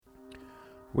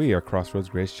We are Crossroads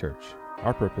Grace Church.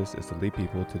 Our purpose is to lead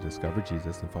people to discover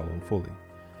Jesus and follow Him fully.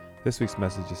 This week's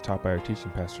message is taught by our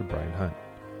teaching pastor, Brian Hunt.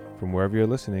 From wherever you're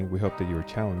listening, we hope that you are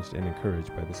challenged and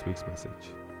encouraged by this week's message.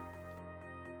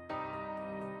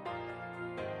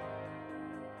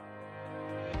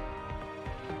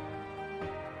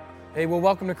 Hey, well,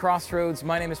 welcome to Crossroads.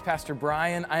 My name is Pastor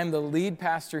Brian. I am the lead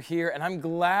pastor here, and I'm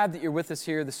glad that you're with us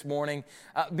here this morning.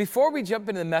 Before we jump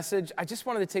into the message, I just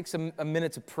wanted to take a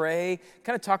minute to pray,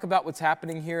 kind of talk about what's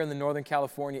happening here in the Northern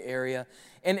California area.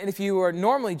 And if you are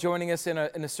normally joining us in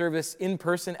a service in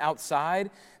person outside,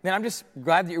 man, I'm just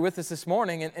glad that you're with us this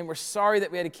morning, and we're sorry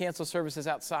that we had to cancel services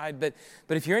outside, but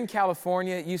if you're in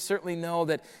California, you certainly know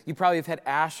that you probably have had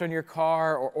ash on your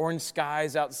car or orange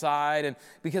skies outside, and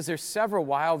because there's several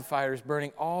wildfires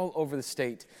burning all over the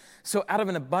state. So out of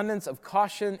an abundance of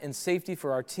caution and safety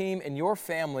for our team and your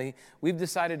family, we've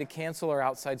decided to cancel our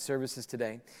outside services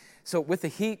today. So with the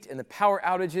heat and the power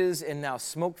outages and now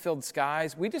smoke-filled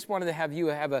skies, we just wanted to have you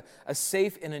have a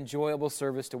safe and enjoyable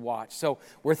service to watch. So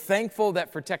we're thankful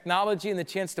that for technology and the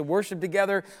chance to worship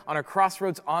together on our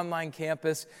Crossroads online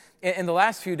campus. In the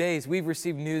last few days, we've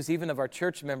received news even of our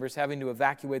church members having to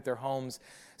evacuate their homes.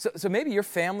 So maybe your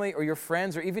family or your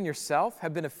friends or even yourself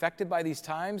have been affected by these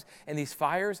times and these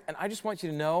fires, and I just want you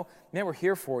to know, man, we're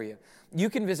here for you. You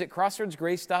can visit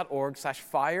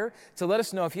crossroadsgrace.org/fire to let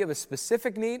us know if you have a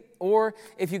specific need or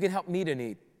if you can help meet a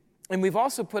need. And we've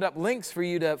also put up links for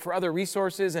you for other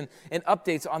resources and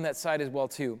updates on that site as well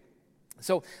too.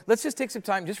 So let's just take some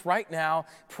time just right now,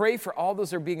 pray for all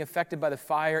those that are being affected by the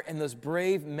fire and those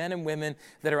brave men and women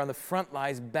that are on the front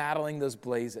lines battling those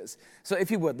blazes. So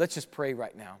if you would, let's just pray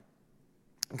right now.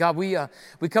 God, we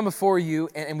come before you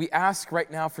and we ask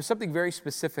right now for something very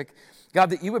specific. God,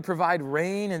 that you would provide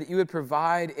rain and that you would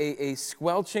provide a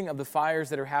squelching of the fires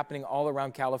that are happening all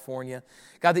around California.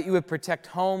 God, that you would protect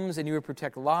homes and you would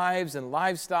protect lives and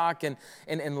livestock and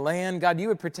land. God, you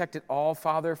would protect it all,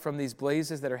 Father, from these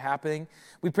blazes that are happening.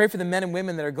 We pray for the men and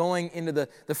women that are going into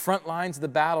the front lines of the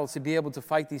battle to be able to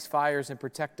fight these fires and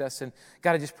protect us. And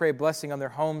God, I just pray a blessing on their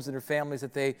homes and their families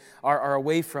that they are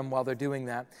away from while they're doing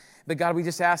that. But God, we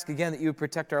just ask again that you would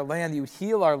protect our land, that you would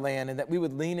heal our land, and that we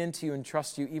would lean into you and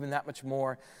trust you even that much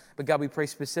more. But God, we pray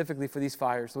specifically for these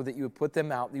fires, Lord, that you would put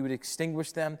them out, that you would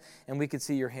extinguish them, and we could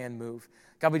see your hand move.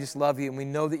 God, we just love you, and we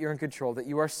know that you're in control, that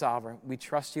you are sovereign. We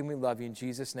trust you and we love you. In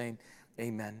Jesus' name,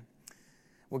 amen.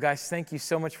 Well, guys, thank you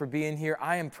so much for being here.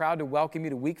 I am proud to welcome you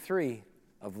to week 3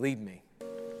 of Lead Me.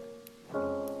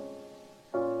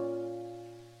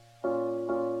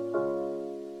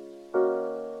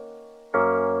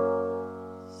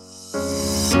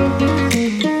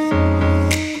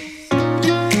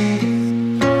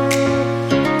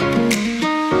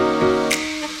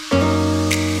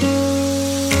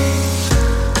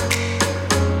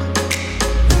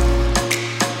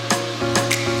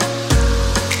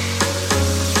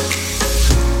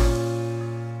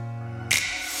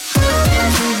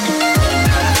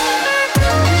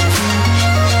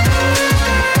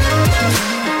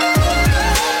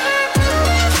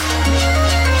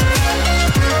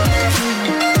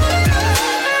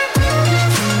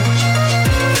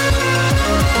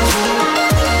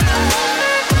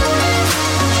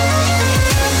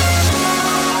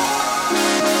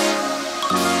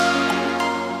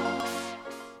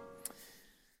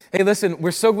 Hey, listen,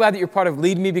 we're so glad that you're part of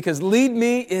Lead Me, because Lead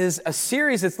Me is a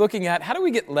series that's looking at how do we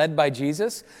get led by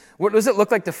Jesus? What does it look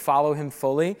like to follow him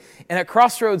fully? And at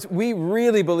Crossroads, we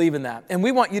really believe in that. And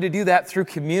we want you to do that through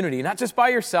community, not just by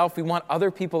yourself. We want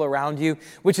other people around you,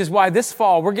 which is why this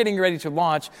fall we're getting ready to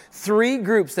launch 3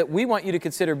 groups that we want you to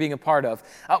consider being a part of.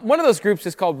 One of those groups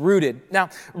is called Rooted. Now,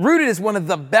 Rooted is one of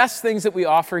the best things that we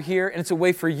offer here, and it's a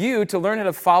way for you to learn how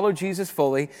to follow Jesus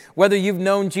fully. Whether you've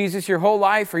known Jesus your whole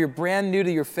life or you're brand new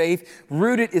to your faith,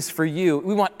 Rooted is for you.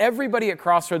 We want everybody at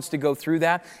Crossroads to go through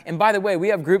that. And by the way, we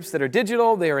have groups that are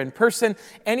digital, they are in person,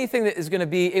 anything that is going to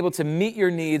be able to meet your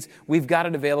needs, we've got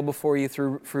it available for you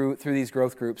through these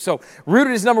growth groups. So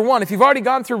Rooted is number 1. If you've already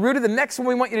gone through Rooted, the next one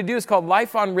we want you to do is called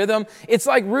Life on Rhythm. It's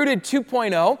like Rooted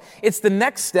 2.0. It's the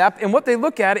next step, and what they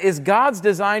look at is God's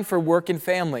design for work and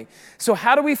family. So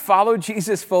how do we follow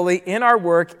Jesus fully in our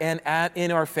work and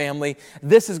in our family?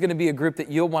 This is going to be a group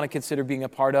that you'll want to consider being a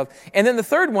part of. And then the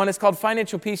third one is called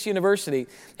Financial Peace University.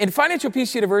 And Financial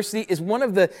Peace University is one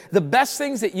of the best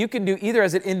things that you can do either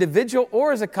as an individual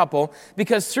or as a couple,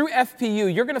 because through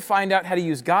FPU, you're going to find out how to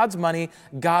use God's money,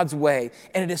 God's way.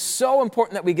 And it is so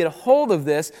important that we get a hold of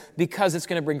this because it's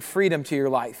going to bring freedom to your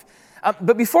life.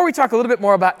 But before we talk a little bit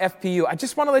more about FPU, I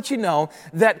just want to let you know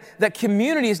that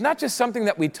community is not just something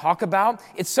that we talk about,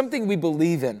 it's something we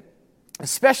believe in.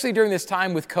 especially during this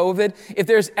time with COVID. If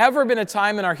there's ever been a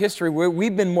time in our history where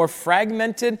we've been more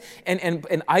fragmented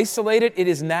and isolated, it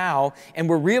is now, and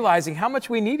we're realizing how much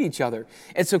we need each other.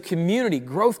 And so community,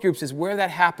 growth groups is where that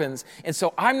happens. And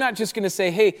so I'm not just going to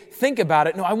say, hey, think about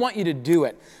it. No, I want you to do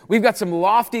it. We've got some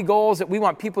lofty goals that we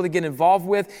want people to get involved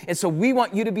with, and so we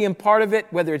want you to be a part of it,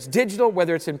 whether it's digital,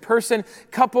 whether it's in person,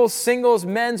 couples, singles,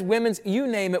 men's, women's, you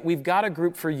name it, we've got a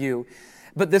group for you.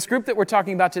 But this group that we're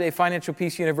talking about today, Financial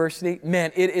Peace University,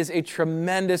 man, it is a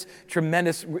tremendous,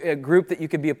 tremendous group that you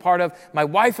can be a part of. My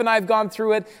wife and I have gone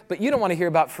through it, but you don't want to hear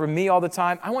about from me all the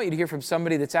time. I want you to hear from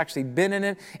somebody that's actually been in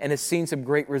it and has seen some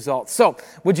great results. So,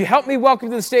 would you help me welcome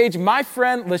to the stage my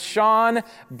friend LaShawn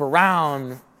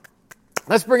Brown?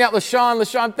 Let's bring out LaShawn.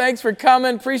 LaShawn, thanks for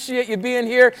coming. Appreciate you being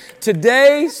here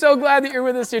today. So glad that you're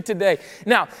with us here today.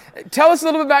 Now, tell us a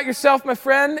little bit about yourself, my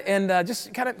friend, and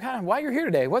just kind of why you're here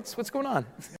today. What's going on?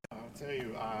 I'll tell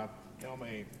you, I'm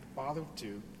a father of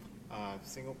two,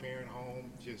 single parent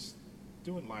home, just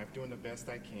doing life, doing the best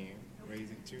I can,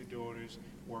 raising two daughters,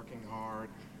 working hard,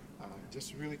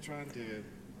 just really trying to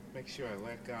make sure I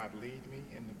let God lead me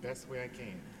in the best way I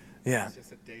can. Yeah. It's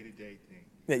just a day-to-day thing.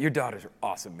 Yeah, your daughters are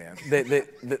awesome, man.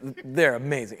 They're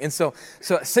amazing. And so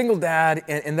a single dad,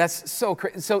 and that's so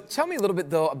crazy. So tell me a little bit,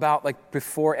 though, about like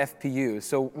before FPU.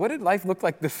 So what did life look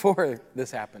like before this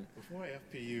happened? Before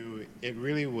FPU, it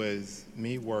really was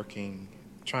me working,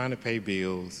 trying to pay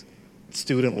bills,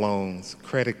 student loans,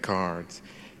 credit cards,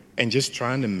 and just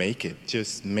trying to make it,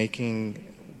 just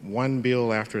making one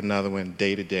bill after another one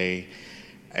day to day.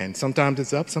 And sometimes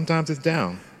it's up, sometimes it's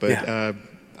down. But yeah.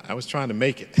 I was trying to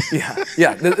make it.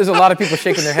 Yeah. There's a lot of people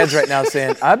shaking their heads right now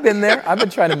saying, I've been there. I've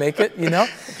been trying to make it, you know?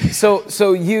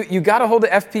 So you got a hold of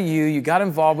FPU. You got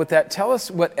involved with that. Tell us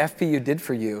what FPU did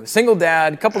for you. Single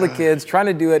dad, couple of kids, trying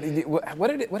to do it.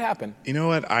 What happened? You know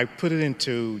what? I put it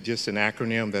into just an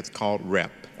acronym that's called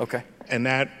REP. Okay. And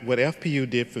what FPU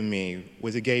did for me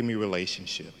was it gave me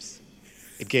relationships.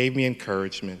 It gave me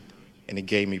encouragement, and it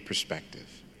gave me perspective.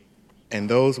 And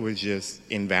those were just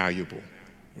invaluable.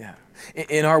 Yeah.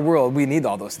 In our world, we need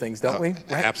all those things, don't we?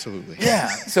 Right? Absolutely. Yeah.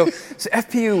 So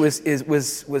FPU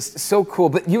was so cool.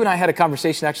 But you and I had a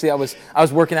conversation. Actually, I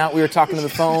was working out. We were talking on the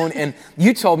phone, and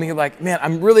you told me, like, man,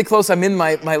 I'm really close. I'm in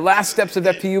my last steps of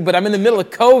FPU, but I'm in the middle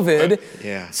of COVID.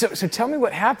 Yeah. So tell me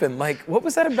what happened. Like, what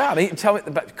was that about? Tell me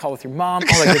about call with your mom,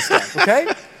 all that good stuff.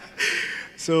 Okay.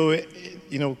 So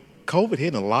COVID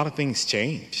hit, and a lot of things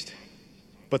changed.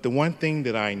 But the one thing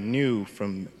that I knew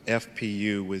from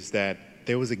FPU was that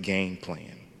there was a game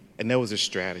plan, and there was a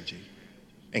strategy.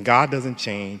 And God doesn't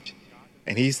change,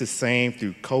 and He's the same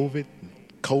through COVID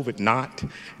not.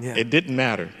 Yeah. It didn't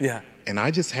matter. Yeah. And I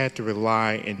just had to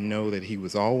rely and know that He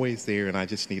was always there, and I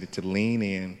just needed to lean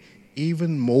in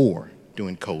even more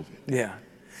during COVID. Yeah.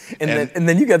 And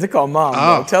then you got to call mom.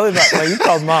 Oh. Tell me about you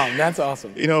called mom. That's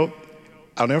awesome.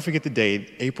 I'll never forget the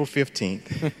date, April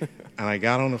 15th. And I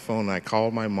got on the phone, and I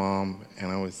called my mom,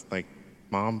 and I was like,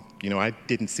 Mom, I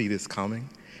didn't see this coming,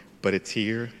 but it's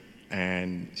here.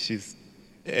 And she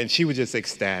was just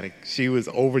ecstatic. She was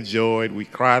overjoyed. We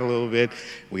cried a little bit.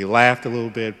 We laughed a little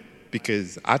bit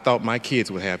because I thought my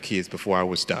kids would have kids before I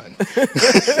was done.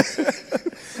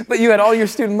 But you had all your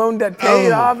student loan debt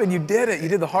paid off, and you did it. You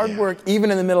did the hard work,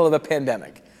 even in the middle of a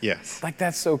pandemic. Yes. Like,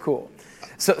 that's so cool.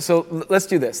 So let's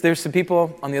do this. There's some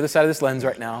people on the other side of this lens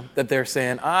right now that they're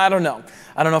saying, I don't know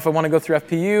if I want to go through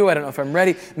FPU. I don't know if I'm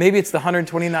ready. Maybe it's the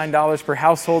 $129 per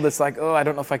household that's like, I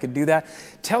don't know if I could do that.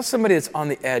 Tell somebody that's on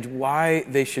the edge why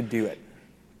they should do it.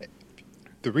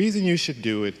 The reason you should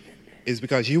do it is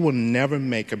because you will never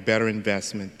make a better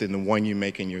investment than the one you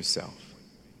make in yourself.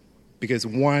 Because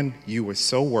one, you were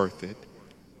so worth it.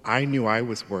 I knew I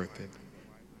was worth it.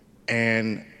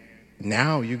 And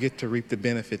now you get to reap the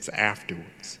benefits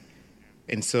afterwards.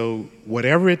 And so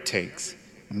whatever it takes,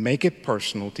 make it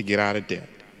personal to get out of debt,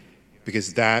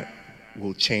 because that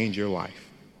will change your life.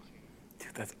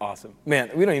 Dude, that's awesome.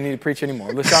 Man, we don't even need to preach anymore.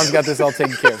 LaShawn's got this all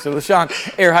taken care of. So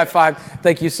LaShawn, air high five.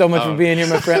 Thank you so much for being here,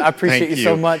 my friend. I appreciate you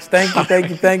so much. Thank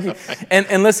you.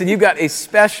 And listen, you've got a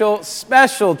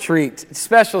special treat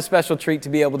to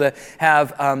be able to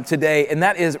have today, and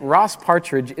that is Ross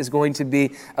Partridge is going to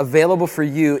be available for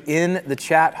you in the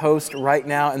chat host right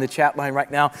now, in the chat line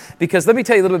right now, because let me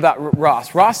tell you a little bit about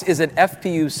Ross. Ross is an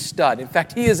FPU stud. In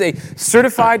fact, he is a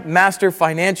certified master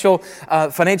financial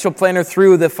planner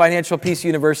through the Financial Peace Pace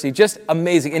University. Just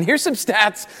amazing. And here's some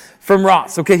stats from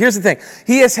Ross. Okay, here's the thing.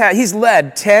 He's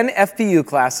led 10 FPU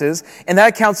classes, and that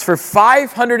accounts for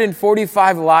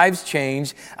 545 lives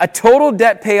changed, a total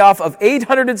debt payoff of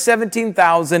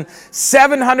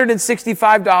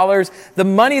 $817,765. The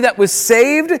money that was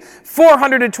saved,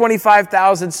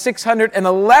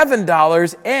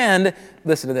 $425,611, and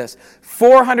listen to this,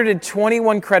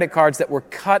 421 credit cards that were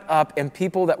cut up and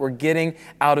people that were getting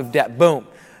out of debt. Boom.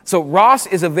 So Ross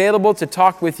is available to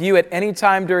talk with you at any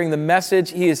time during the message.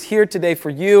 He is here today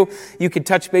for you. You can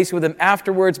touch base with him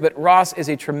afterwards, but Ross is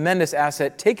a tremendous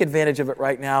asset. Take advantage of it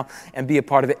right now and be a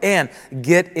part of it. And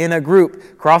get in a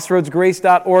group.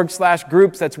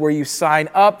 crossroadsgrace.org/groups. That's where you sign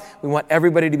up. We want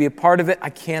everybody to be a part of it. I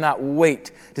cannot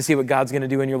wait to see what God's going to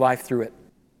do in your life through it.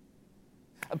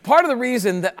 Part of the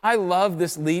reason that I love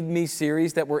this Lead Me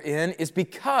series that we're in is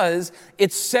because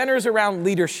it centers around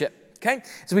leadership. Okay,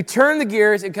 so we turn the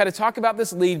gears and kind of talk about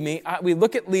this Lead Me. We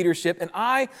look at leadership, and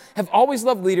I have always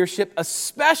loved leadership,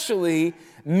 especially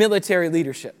military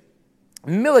leadership.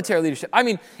 Military leadership. I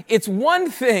mean, it's one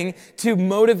thing to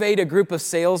motivate a group of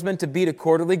salesmen to beat a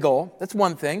quarterly goal. That's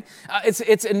one thing.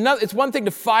 It's one thing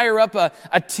to fire up a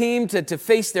team to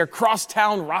face their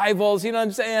crosstown rivals. You know what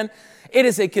I'm saying? It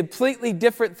is a completely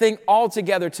different thing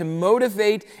altogether to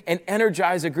motivate and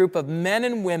energize a group of men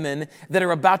and women that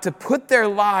are about to put their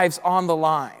lives on the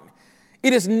line.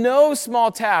 It is no small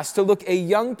task to look a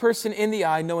young person in the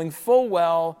eye knowing full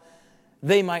well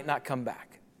they might not come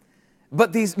back.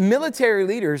 But these military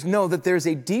leaders know that there's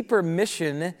a deeper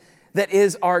mission that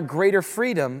is our greater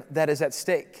freedom that is at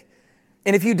stake.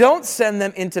 And if you don't send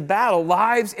them into battle,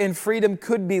 lives and freedom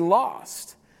could be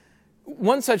lost.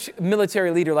 One such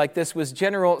military leader like this was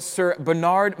General Sir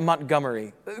Bernard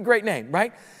Montgomery. Great name,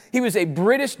 right? He was a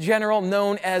British general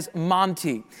known as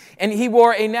Monty. And he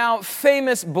wore a now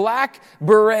famous black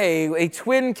beret, a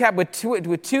twin cap with two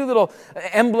little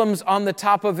emblems on the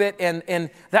top of it. And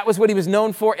that was what he was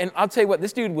known for. And I'll tell you what,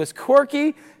 this dude was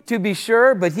quirky, to be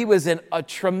sure, but he was a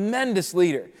tremendous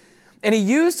leader. And he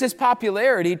used his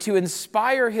popularity to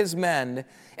inspire his men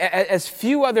as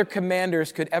few other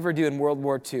commanders could ever do in World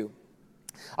War II.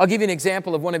 I'll give you an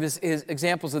example of one of his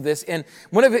examples of this. And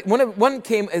one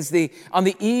came on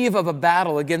the eve of a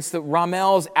battle against the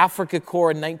Rommel's Afrika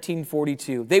Korps in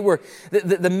 1942.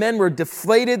 The men were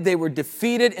deflated, they were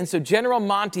defeated, and so General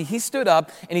Monty, he stood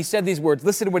up and he said these words.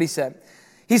 Listen to what he said.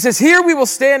 He says, "Here we will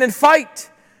stand and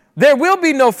fight. There will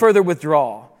be no further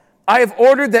withdrawal. I have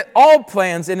ordered that all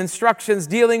plans and instructions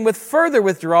dealing with further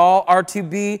withdrawal are to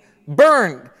be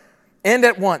burned, and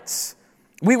at once.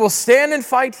 We will stand and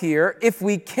fight here. If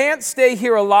we can't stay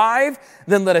here alive,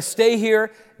 then let us stay here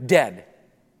dead."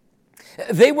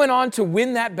 They went on to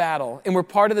win that battle and were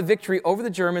part of the victory over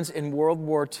the Germans in World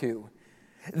War II.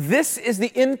 This is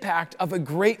the impact of a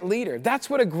great leader. That's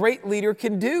what a great leader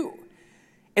can do.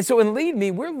 And so in Lead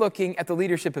Me, we're looking at the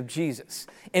leadership of Jesus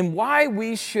and why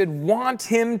we should want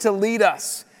him to lead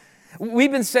us.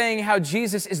 We've been saying how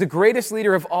Jesus is the greatest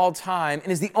leader of all time and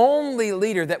is the only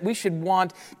leader that we should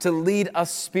want to lead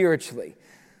us spiritually.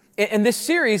 And this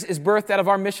series is birthed out of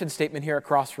our mission statement here at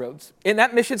Crossroads. And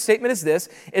that mission statement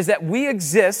is that we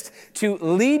exist to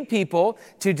lead people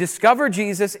to discover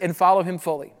Jesus and follow him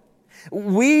fully.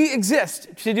 We exist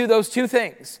to do those two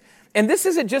things. And this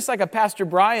isn't just like a Pastor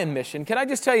Brian mission. Can I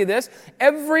just tell you this?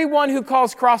 Everyone who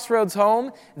calls Crossroads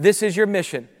home, this is your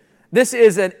mission. This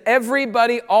is an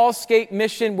everybody all skate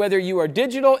mission, whether you are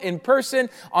digital, in person,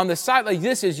 on the site, like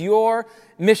this is your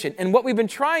mission. And what we've been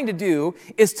trying to do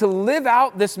is to live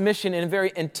out this mission in a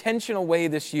very intentional way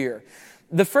this year.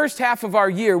 The first half of our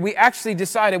year, we actually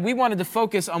decided we wanted to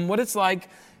focus on what it's like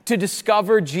to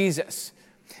discover Jesus.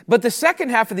 But the second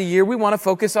half of the year, we want to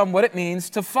focus on what it means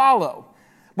to follow.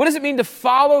 What does it mean to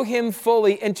follow him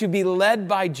fully and to be led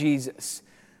by Jesus?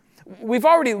 We've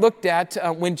already looked at,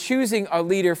 when choosing our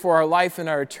leader for our life and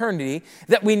our eternity,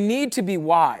 that we need to be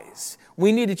wise.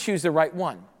 We need to choose the right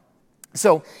one.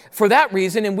 So for that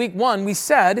reason, in week 1, we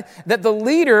said that the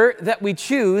leader that we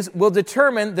choose will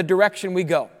determine the direction we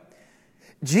go.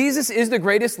 Jesus is the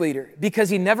greatest leader because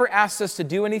he never asks us to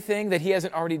do anything that he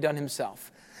hasn't already done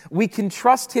himself. We can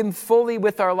trust him fully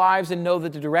with our lives and know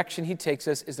that the direction he takes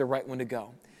us is the right one to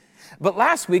go. But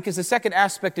last week is the second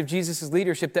aspect of Jesus'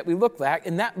 leadership that we looked at,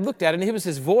 and it was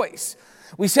his voice.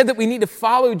 We said that we need to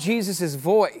follow Jesus'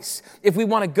 voice if we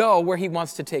want to go where he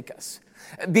wants to take us.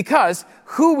 Because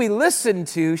who we listen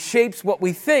to shapes what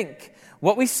we think,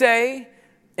 what we say,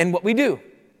 and what we do.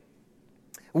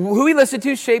 Who we listen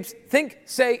to shapes think,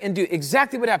 say, and do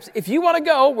exactly what happens. If you want to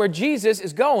go where Jesus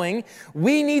is going,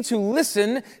 we need to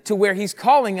listen to where he's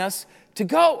calling us to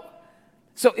go.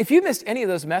 So if you missed any of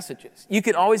those messages, you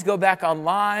can always go back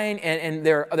online, and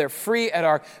they're free at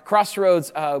our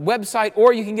Crossroads website,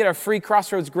 or you can get our free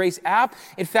Crossroads Grace app.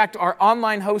 In fact, our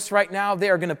online hosts right now, they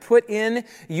are going to put in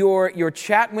your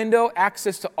chat window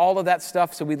access to all of that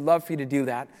stuff, so we'd love for you to do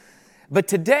that. But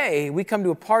today, we come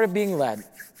to a part of being led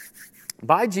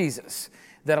by Jesus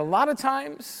that a lot of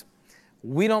times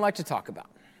we don't like to talk about.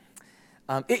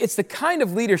 It's the kind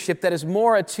of leadership that is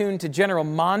more attuned to General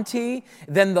Monty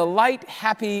than the light,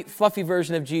 happy, fluffy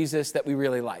version of Jesus that we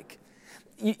really like.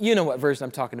 You know what version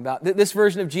I'm talking about. This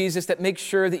version of Jesus that makes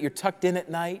sure that you're tucked in at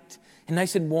night and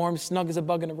nice and warm, snug as a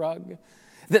bug in a rug.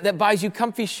 That buys you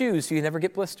comfy shoes so you never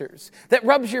get blisters. That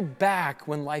rubs your back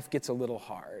when life gets a little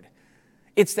hard.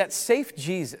 It's that safe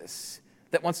Jesus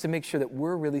that wants to make sure that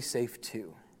we're really safe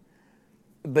too.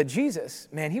 But Jesus,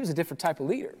 man, he was a different type of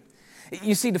leader.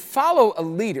 You see, to follow a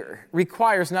leader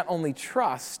requires not only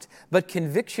trust, but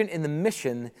conviction in the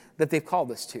mission that they've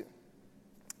called us to.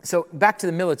 So back to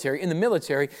the military. In the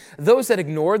military, those that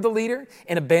ignored the leader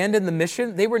and abandoned the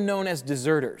mission, they were known as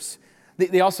deserters.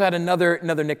 They also had another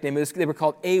nickname. They were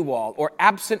called AWOL, or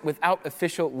absent without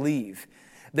official leave.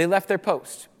 They left their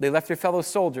post. They left their fellow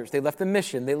soldiers. They left the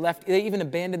mission. They even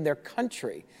abandoned their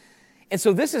country. And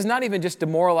so this is not even just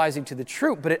demoralizing to the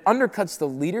troop, but it undercuts the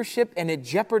leadership and it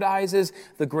jeopardizes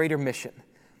the greater mission.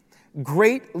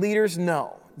 Great leaders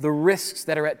know the risks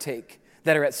that are at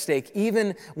stake,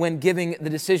 even when giving the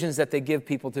decisions that they give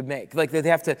people to make, like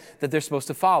that they're supposed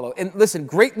to follow. And listen,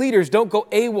 great leaders don't go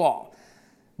AWOL,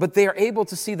 but they are able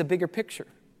to see the bigger picture,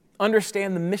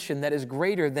 understand the mission that is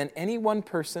greater than any one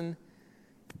person,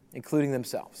 including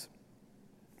themselves.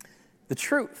 The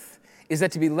truth is that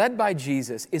to be led by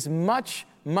Jesus is much,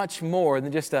 much more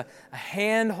than just a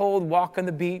handhold walk on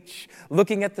the beach,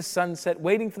 looking at the sunset,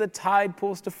 waiting for the tide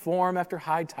pools to form after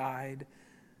high tide.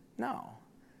 No.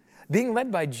 Being led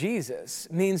by Jesus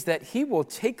means that he will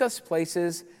take us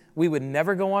places we would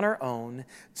never go on our own,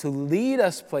 to lead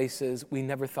us places we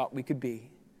never thought we could be.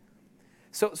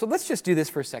 So let's just do this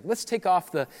for a second. Let's take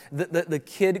off the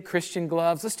kid Christian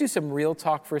gloves. Let's do some real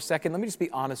talk for a second. Let me just be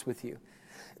honest with you.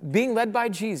 Being led by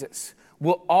Jesus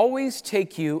will always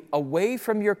take you away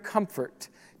from your comfort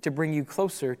to bring you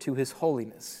closer to his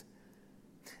holiness.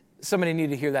 Somebody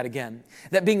need to hear that again.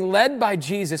 That being led by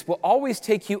Jesus will always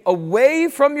take you away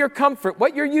from your comfort,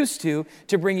 what you're used to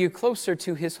bring you closer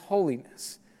to his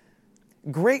holiness.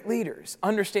 Great leaders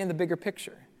understand the bigger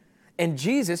picture. And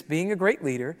Jesus, being a great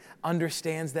leader,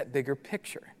 understands that bigger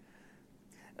picture.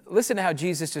 Listen to how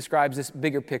Jesus describes this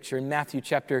bigger picture in Matthew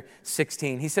chapter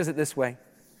 16. He says it this way.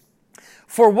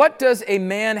 For what does a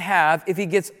man have if he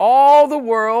gets all the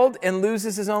world and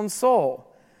loses his own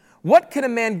soul? What can a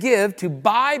man give to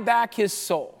buy back his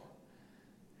soul?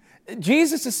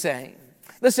 Jesus is saying,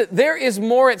 listen, there is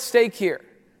more at stake here.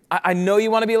 I know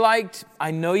you want to be liked.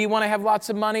 I know you want to have lots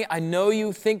of money. I know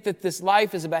you think that this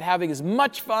life is about having as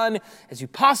much fun as you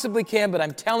possibly can, but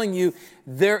I'm telling you,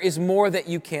 there is more that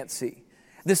you can't see.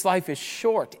 This life is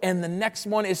short, and the next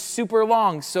one is super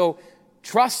long, so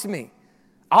trust me.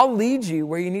 I'll lead you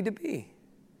where you need to be.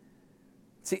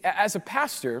 See, as a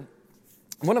pastor,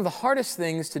 one of the hardest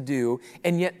things to do,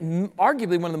 and yet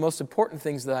arguably one of the most important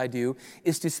things that I do,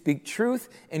 is to speak truth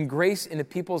and grace into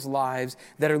people's lives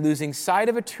that are losing sight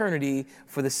of eternity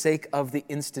for the sake of the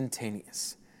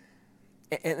instantaneous.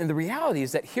 And the reality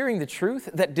is that hearing the truth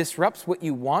that disrupts what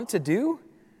you want to do,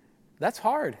 that's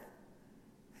hard.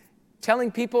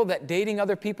 Telling people that dating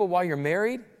other people while you're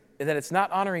married, that it's not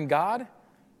honoring God,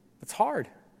 that's hard.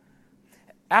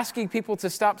 Asking people to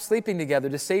stop sleeping together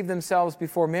to save themselves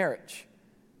before marriage,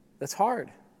 that's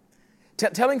hard.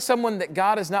 Telling someone that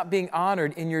God is not being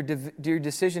honored in your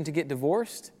decision to get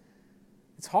divorced,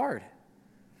 it's hard.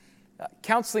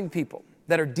 Counseling people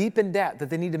that are deep in debt, that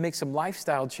they need to make some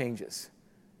lifestyle changes,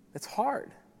 that's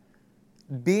hard.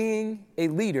 Being a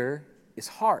leader is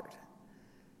hard,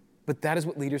 but that is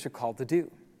what leaders are called to do.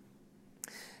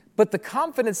 But the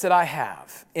confidence that I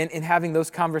have in having those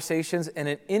conversations and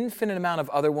an infinite amount of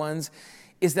other ones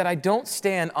is that I don't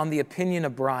stand on the opinion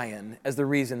of Brian as the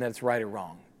reason that it's right or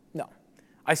wrong. No,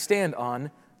 I stand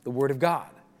on the Word of God.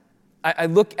 I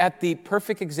look at the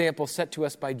perfect example set to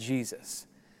us by Jesus.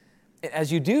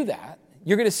 As you do that,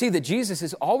 you're going to see that Jesus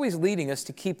is always leading us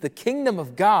to keep the kingdom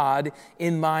of God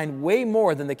in mind way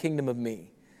more than the kingdom of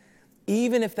me,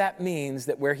 even if that means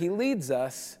that where he leads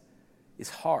us is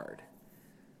hard.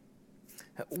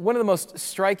 One of the most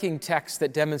striking texts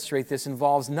that demonstrate this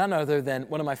involves none other than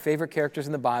one of my favorite characters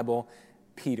in the Bible,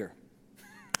 Peter.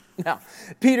 Now,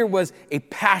 Peter was a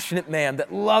passionate man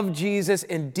that loved Jesus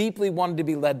and deeply wanted to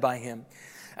be led by him.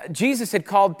 Jesus had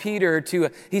called Peter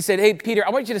he said, hey, Peter, I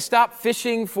want you to stop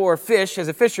fishing for fish as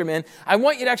a fisherman. I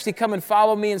want you to actually come and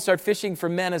follow me and start fishing for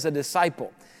men as a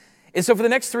disciple. And so for the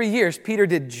next 3 years, Peter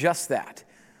did just that.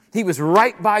 He was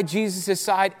right by Jesus'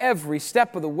 side every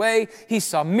step of the way. He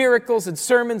saw miracles and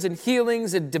sermons and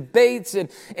healings and debates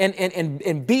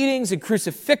and beatings and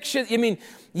crucifixion. I mean,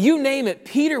 you name it,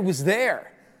 Peter was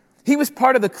there. He was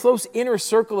part of the close inner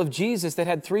circle of Jesus that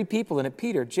had 3 people in it,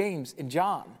 Peter, James, and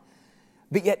John.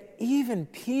 But yet even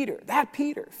Peter,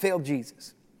 failed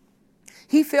Jesus.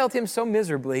 He failed him so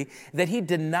miserably that he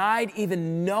denied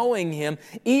even knowing him,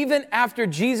 even after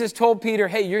Jesus told Peter,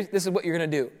 hey, this is what you're going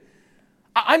to do.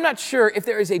 I'm not sure if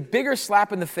there is a bigger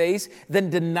slap in the face than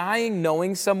denying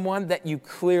knowing someone that you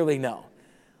clearly know,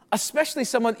 especially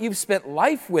someone that you've spent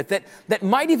life with that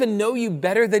might even know you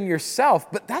better than yourself.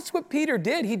 But that's what Peter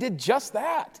did. He did just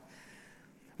that.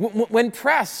 When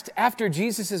pressed after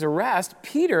Jesus' arrest,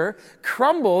 Peter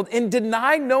crumbled and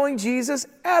denied knowing Jesus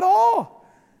at all.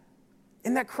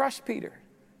 And that crushed Peter.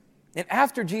 And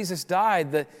after Jesus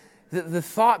died, the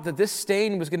thought that this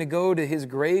stain was going to go to his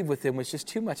grave with him was just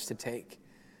too much to take.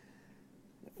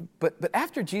 But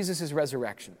after Jesus'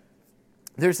 resurrection,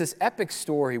 there's this epic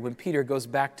story when Peter goes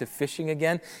back to fishing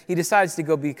again. He decides to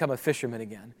go become a fisherman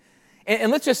again.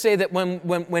 And let's just say that when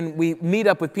we meet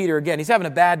up with Peter again, he's having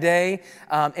a bad day,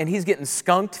 and he's getting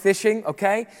skunked fishing,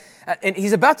 okay? And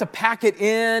he's about to pack it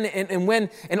in,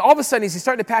 and all of a sudden, as he's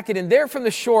starting to pack it in, there from the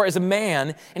shore is a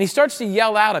man, and he starts to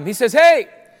yell at him. He says, hey,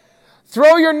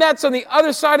 throw your nets on the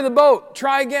other side of the boat.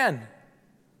 Try again.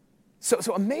 So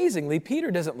amazingly,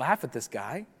 Peter doesn't laugh at this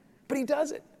guy, but he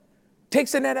does it.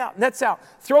 Takes the nets out,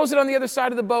 throws it on the other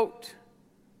side of the boat.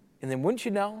 And then wouldn't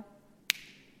you know,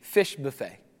 fish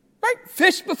buffet. Right?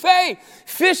 Fish buffet.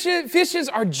 Fishes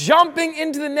are jumping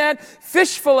into the net.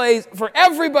 Fish fillets for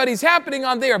everybody's happening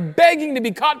on. They are begging to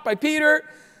be caught by Peter.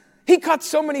 He caught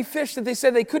so many fish that they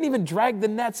said they couldn't even drag the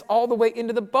nets all the way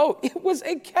into the boat. It was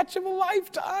a catch of a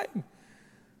lifetime.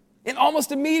 And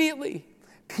almost immediately,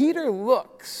 Peter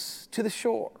looks to the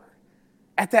shore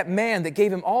at that man that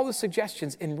gave him all the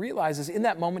suggestions and realizes in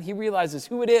that moment, he realizes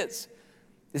who it is.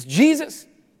 It's Jesus.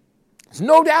 There's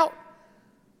no doubt.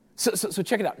 So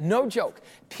check it out. No joke.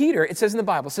 Peter, it says in the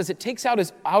Bible, says it takes out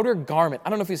his outer garment. I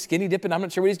don't know if he's skinny dipping. I'm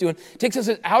not sure what he's doing. Takes out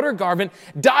his outer garment,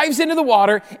 dives into the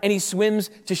water, and he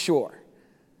swims to shore.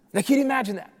 Now, can you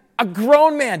imagine that? A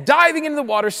grown man diving into the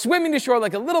water, swimming to shore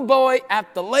like a little boy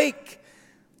at the lake.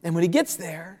 And when he gets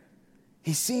there,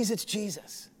 he sees it's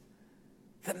Jesus.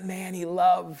 The man he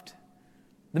loved.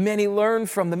 The man he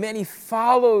learned from. The man he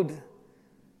followed.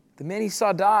 The man he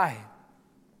saw die.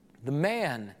 The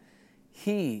man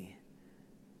he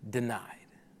denied.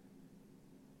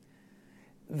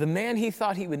 The man he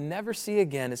thought he would never see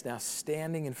again is now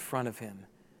standing in front of him,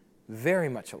 very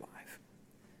much alive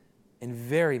and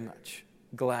very much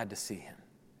glad to see him.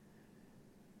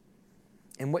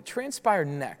 And what transpired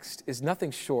next is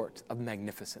nothing short of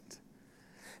magnificent.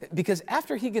 Because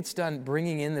after he gets done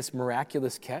bringing in this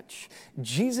miraculous catch,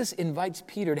 Jesus invites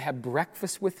Peter to have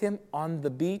breakfast with him on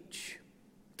the beach,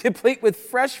 complete with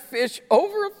fresh fish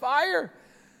over a fire.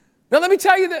 Now, let me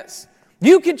tell you this.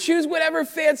 You can choose whatever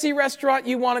fancy restaurant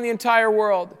you want in the entire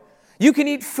world. You can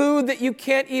eat food that you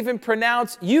can't even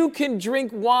pronounce. You can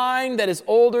drink wine that is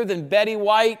older than Betty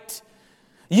White.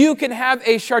 You can have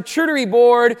a charcuterie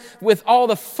board with all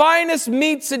the finest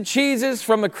meats and cheeses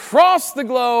from across the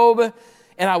globe,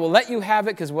 and I will let you have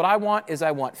it because what I want is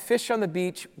I want fish on the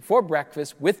beach for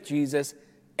breakfast with Jesus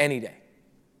any day.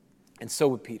 And so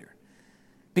would Peter.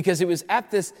 Because it was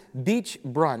at this beach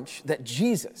brunch that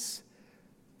Jesus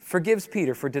forgives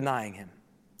Peter for denying him,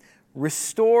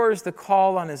 restores the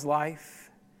call on his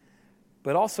life,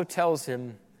 but also tells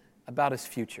him about his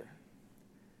future.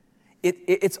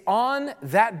 It's on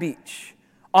that beach,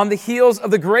 on the heels of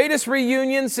the greatest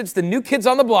reunion since the New Kids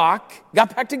on the Block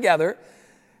got back together,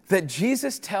 that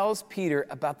Jesus tells Peter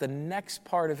about the next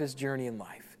part of his journey in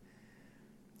life.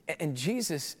 And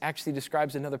Jesus actually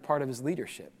describes another part of his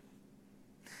leadership.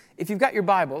 If you've got your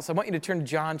Bibles, I want you to turn to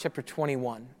John chapter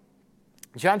 21.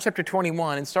 John chapter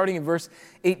 21, and starting in verse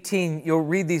 18, you'll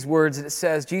read these words, and it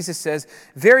says, Jesus says,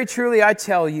 "Very truly I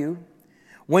tell you,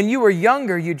 when you were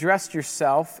younger, you dressed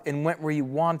yourself and went where you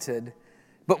wanted.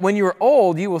 But when you are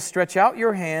old, you will stretch out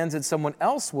your hands, and someone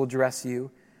else will dress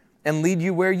you and lead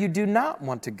you where you do not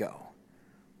want to go."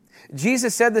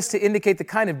 Jesus said this to indicate the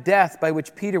kind of death by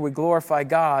which Peter would glorify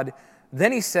God.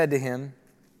 Then he said to him,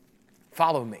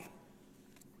 "Follow me."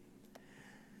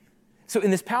 So in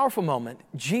this powerful moment,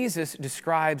 Jesus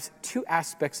describes two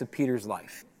aspects of Peter's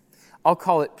life. I'll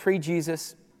call it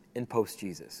pre-Jesus and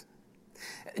post-Jesus.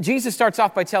 Jesus starts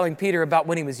off by telling Peter about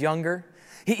when he was younger.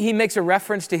 He makes a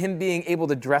reference to him being able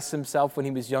to dress himself when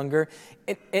he was younger.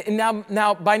 And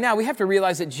by now, we have to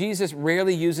realize that Jesus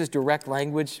rarely uses direct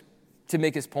language to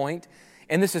make his point,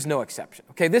 and this is no exception.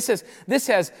 Okay, this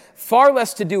has far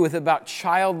less to do with about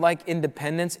childlike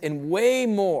independence and way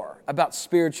more about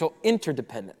spiritual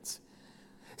interdependence.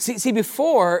 See,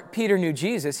 before Peter knew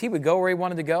Jesus, he would go where he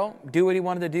wanted to go, do what he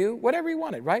wanted to do, whatever he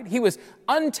wanted, right? He was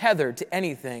untethered to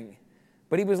anything,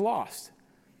 but he was lost.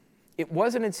 It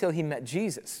wasn't until he met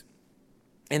Jesus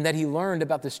and that he learned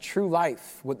about this true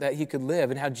life that he could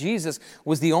live and how Jesus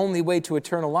was the only way to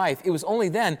eternal life. It was only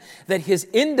then that his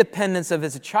independence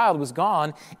as a child was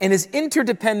gone and his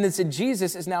interdependence in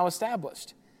Jesus is now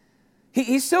established.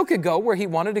 He still could go where he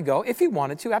wanted to go if he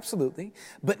wanted to, absolutely.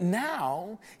 But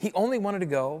now he only wanted to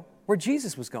go where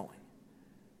Jesus was going.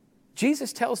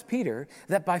 Jesus tells Peter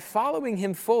that by following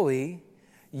him fully,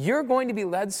 you're going to be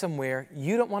led somewhere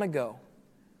you don't want to go.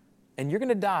 And you're going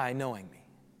to die knowing me.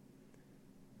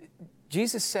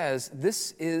 Jesus says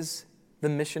this is the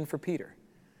mission for Peter.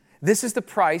 This is the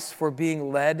price for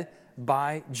being led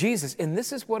by Jesus. And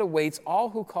this is what awaits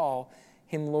all who call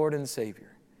him Lord and Savior.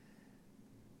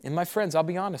 And my friends, I'll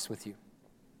be honest with you.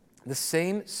 The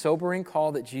same sobering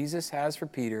call that Jesus has for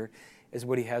Peter is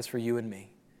what he has for you and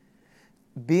me.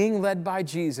 Being led by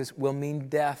Jesus will mean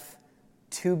death,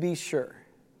 to be sure.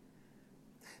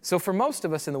 So for most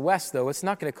of us in the West, though, it's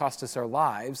not going to cost us our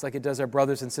lives like it does our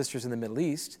brothers and sisters in the Middle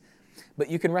East. But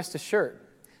you can rest assured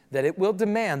that it will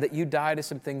demand that you die to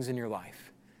some things in your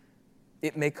life.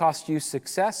 It may cost you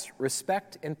success,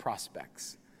 respect, and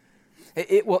prospects.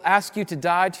 It will ask you to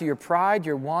die to your pride,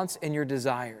 your wants, and your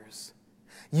desires.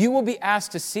 You will be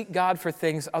asked to seek God for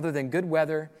things other than good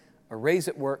weather, a raise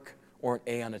at work, or an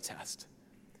A on a test.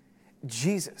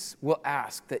 Jesus will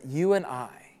ask that you and I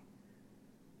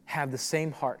have the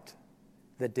same heart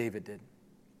that David did.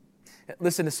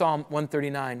 Listen to Psalm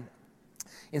 139.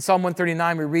 In Psalm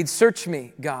 139, we read, "Search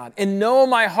me, God, and know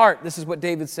my heart." This is what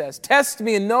David says. "Test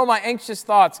me and know my anxious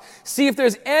thoughts. See if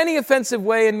there's any offensive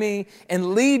way in me,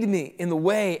 and lead me in the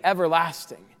way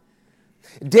everlasting."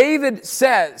 David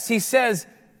says,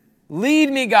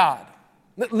 "Lead me, God.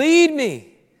 Lead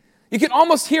me." You can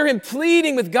almost hear him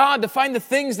pleading with God to find the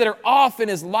things that are off in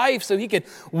his life so he could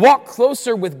walk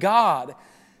closer with God.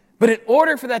 But in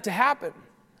order for that to happen,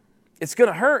 it's going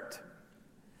to hurt.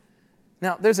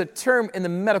 Now, there's a term in the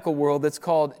medical world that's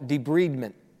called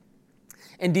debridement.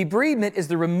 And debridement is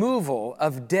the removal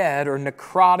of dead or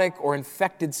necrotic or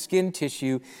infected skin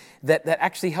tissue that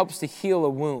actually helps to heal a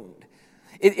wound.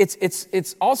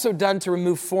 It's also done to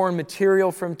remove foreign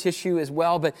material from tissue as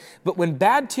well. But when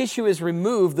bad tissue is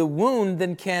removed, the wound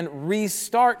then can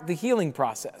restart the healing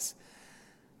process.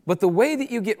 But the way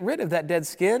that you get rid of that dead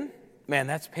skin, man,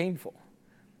 that's painful.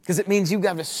 Because it means you've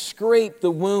got to scrape the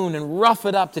wound and rough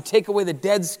it up to take away the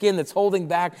dead skin that's holding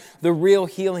back the real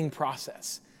healing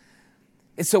process.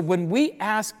 And so when we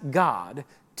ask God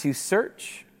to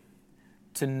search,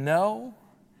 to know,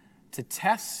 to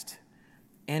test,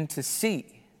 and to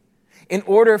see, in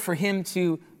order for him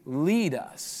to lead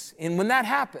us, and when that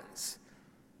happens,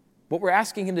 what we're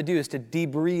asking him to do is to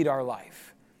debride our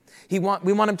life. We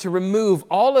want him to remove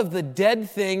all of the dead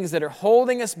things that are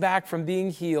holding us back from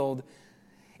being healed.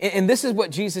 And this is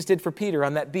what Jesus did for Peter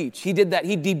on that beach. He did that.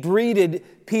 He debrided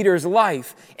Peter's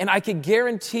life. And I can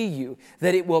guarantee you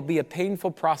that it will be a painful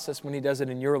process when he does it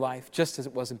in your life, just as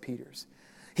it was in Peter's.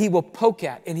 He will poke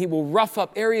at and he will rough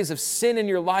up areas of sin in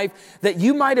your life that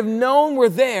you might have known were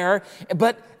there,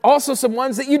 but also some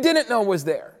ones that you didn't know was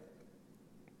there.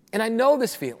 And I know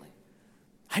this feeling.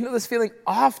 I know this feeling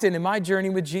often in my journey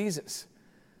with Jesus.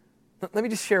 Let me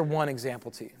just share one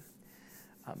example to you.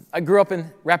 I grew up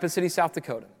in Rapid City, South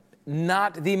Dakota.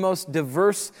 Not the most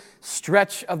diverse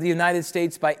stretch of the United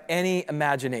States by any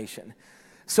imagination.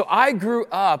 So I grew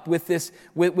up with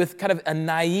kind of a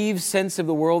naive sense of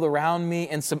the world around me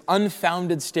and some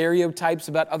unfounded stereotypes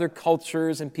about other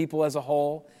cultures and people as a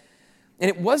whole. And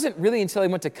it wasn't really until I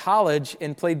went to college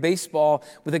and played baseball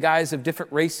with the guys of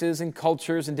different races and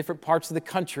cultures and different parts of the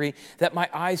country that my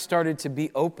eyes started to be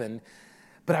open.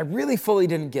 But I really fully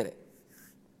didn't get it.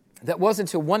 That wasn't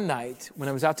until one night when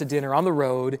I was out to dinner on the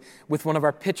road with one of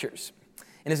our pitchers.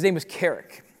 And his name was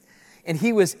Carrick. And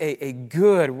he was a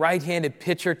good right-handed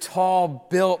pitcher, tall,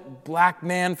 built, black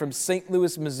man from St.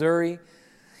 Louis, Missouri.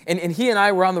 And he and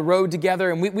I were on the road together,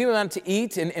 and we went out to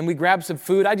eat, and we grabbed some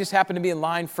food. I just happened to be in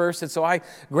line first, and so I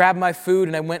grabbed my food,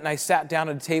 and I went and I sat down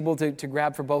at a table to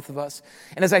grab for both of us.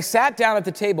 And as I sat down at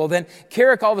the table, then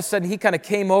Carrick, all of a sudden, he kind of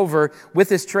came over with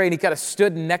his tray, and he kind of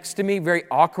stood next to me very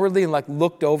awkwardly and like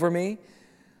looked over me.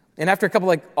 And after a couple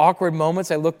like awkward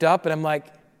moments, I looked up and I'm like,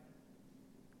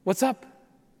 what's up?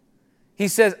 He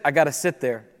says, I got to sit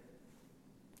there.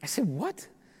 I said, what?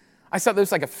 I thought there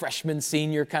was like a freshman,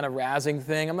 senior kind of razzing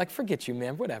thing. I'm like, forget you,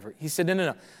 man, whatever. He said,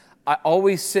 no. I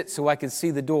always sit so I can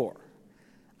see the door.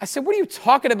 I said, what are you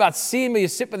talking about seeing me? You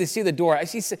sit by the see the door.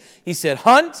 He said,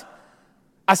 Hunt,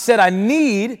 I said, I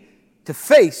need to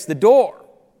face the door.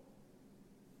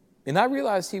 And I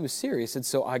realized he was serious. And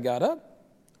so I got up.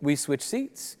 We switched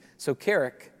seats so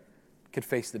Carrick could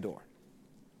face the door.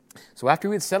 So after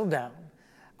we had settled down,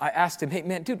 I asked him, hey,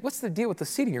 man, dude, what's the deal with the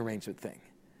seating arrangement thing?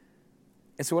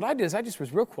 And so what I did is I just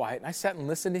was real quiet, and I sat and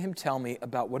listened to him tell me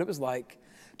about what it was like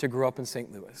to grow up in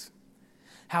St. Louis,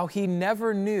 how he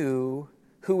never knew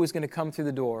who was going to come through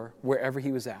the door wherever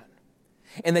he was at,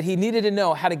 and that he needed to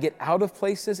know how to get out of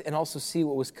places and also see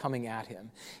what was coming at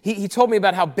him. He told me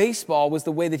about how baseball was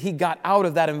the way that he got out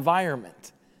of that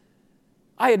environment.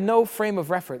 I had no frame of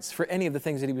reference for any of the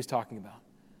things that he was talking about.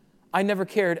 I never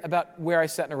cared about where I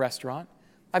sat in a restaurant.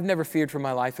 I've never feared for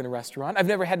my life in a restaurant. I've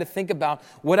never had to think about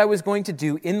what I was going to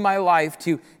do in my life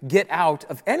to get out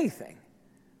of anything.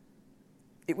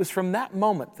 It was from that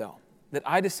moment, though, that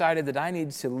I decided that I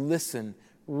needed to listen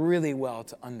really well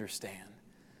to understand.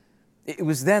 It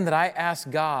was then that I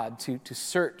asked God to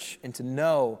search and to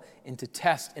know and to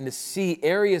test and to see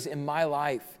areas in my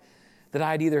life that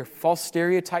I had either false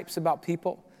stereotypes about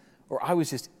people or I was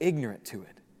just ignorant to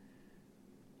it.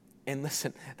 And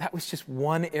listen, that was just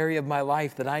one area of my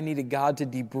life that I needed God to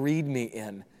debreed me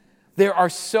in. There are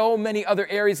so many other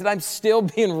areas that I'm still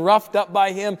being roughed up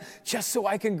by Him just so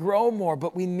I can grow more,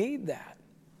 but we need that.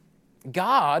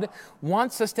 God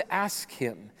wants us to ask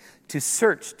Him to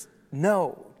search,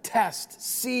 know, test,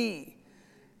 see,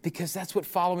 because that's what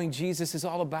following Jesus is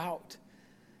all about.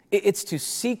 It's to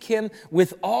seek Him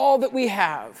with all that we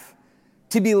have,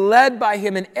 to be led by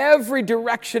Him in every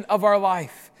direction of our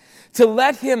life, to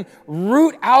let Him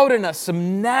root out in us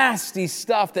some nasty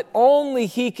stuff that only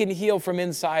He can heal from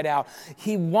inside out.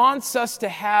 He wants us to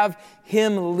have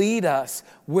Him lead us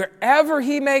wherever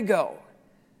He may go,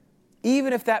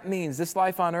 even if that means this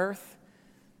life on earth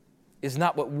is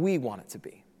not what we want it to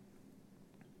be.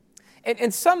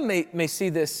 And some may see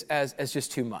this as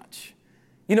just too much.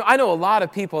 You know, I know a lot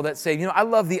of people that say, I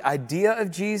love the idea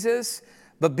of Jesus,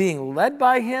 but being led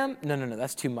by Him, no,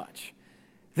 that's too much.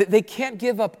 They can't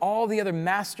give up all the other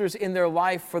masters in their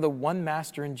life for the one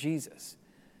master in Jesus.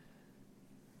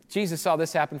 Jesus saw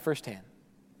this happen firsthand.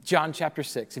 John chapter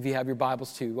 6, if you have your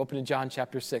Bibles too, open to John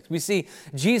chapter 6. We see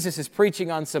Jesus is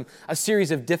preaching on a series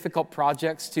of difficult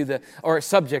subjects, to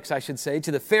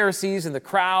the Pharisees and the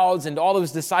crowds and all of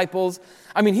His disciples.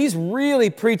 I mean, He's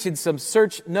really preaching some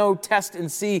search, know, test,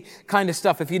 and see kind of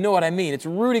stuff, if you know what I mean. It's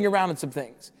rooting around in some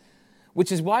things,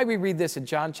 which is why we read this in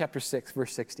John chapter 6,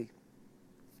 verse 60.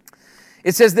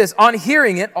 It says this, on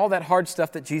hearing it, all that hard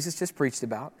stuff that Jesus just preached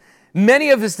about,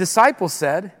 many of His disciples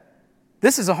said,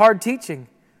 this is a hard teaching.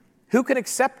 Who can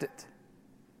accept it?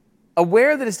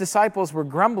 Aware that His disciples were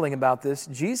grumbling about this,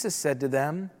 Jesus said to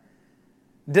them,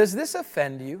 does this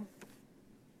offend you?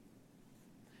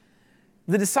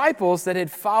 The disciples that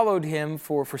had followed Him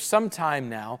for some time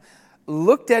now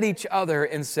looked at each other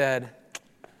and said,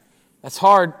 that's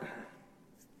hard.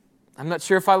 I'm not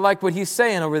sure if I like what He's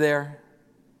saying over there.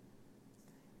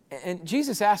 And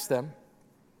Jesus asked them,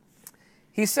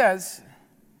 He says,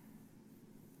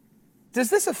 does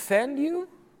this offend you?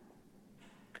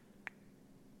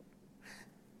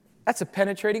 That's a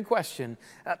penetrating question.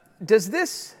 Does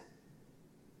this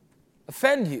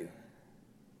offend you?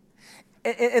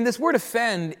 And this word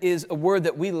offend is a word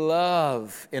that we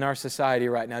love in our society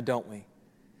right now, don't we?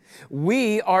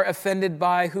 We are offended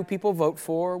by who people vote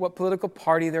for, what political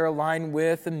party they're aligned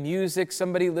with, the music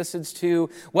somebody listens to,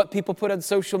 what people put on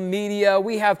social media.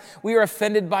 We are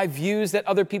offended by views that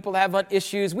other people have on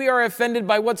issues. We are offended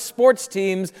by what sports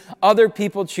teams other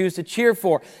people choose to cheer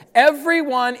for.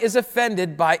 Everyone is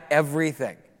offended by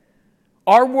everything.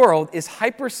 Our world is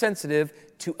hypersensitive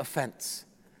to offense.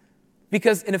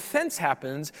 Because an offense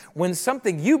happens when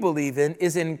something you believe in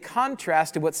is in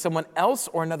contrast to what someone else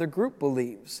or another group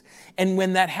believes. And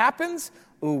when that happens,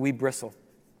 we bristle.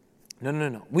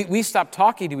 No. We stop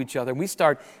talking to each other and we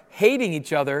start hating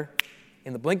each other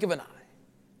in the blink of an eye.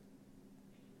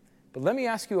 But let me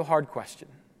ask you a hard question.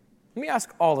 Let me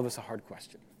ask all of us a hard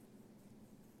question.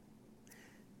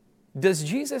 Does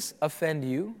Jesus offend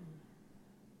you?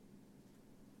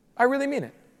 I really mean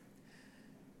it.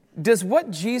 Does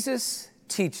what Jesus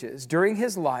teaches during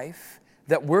His life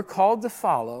that we're called to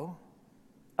follow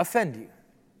offend you?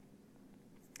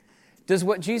 Does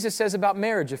what Jesus says about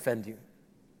marriage offend you?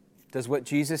 Does what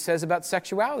Jesus says about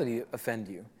sexuality offend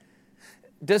you?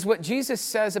 Does what Jesus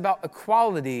says about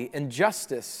equality and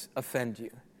justice offend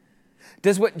you?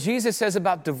 Does what Jesus says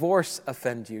about divorce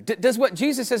offend you? Does what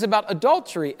Jesus says about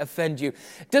adultery offend you?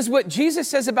 Does what Jesus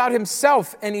says about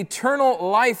himself and eternal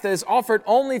life that is offered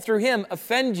only through him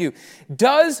offend you?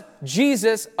 Does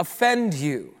Jesus offend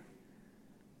you?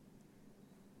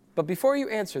 But before you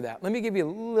answer that, let me give you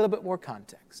a little bit more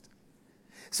context.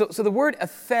 So the word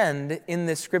offend in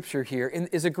this scripture here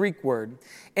is a Greek word.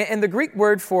 And the Greek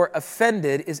word for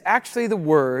offended is actually the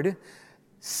word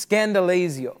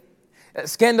scandalizio.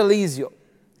 Scandalizio.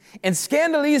 And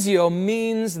scandalizio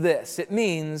means this. It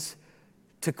means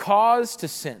to cause to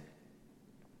sin.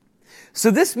 So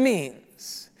this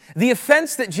means the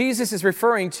offense that Jesus is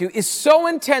referring to is so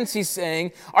intense, he's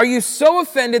saying, are you so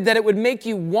offended that it would make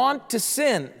you want to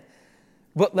sin?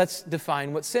 But let's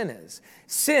define what sin is.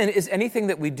 Sin is anything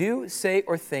that we do, say,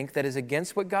 or think that is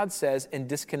against what God says and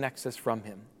disconnects us from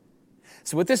him.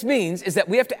 So what this means is that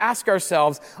we have to ask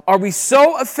ourselves, are we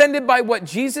so offended by what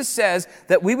Jesus says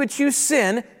that we would choose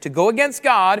sin to go against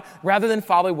God rather than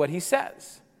follow what he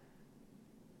says?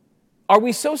 Are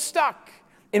we so stuck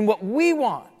in what we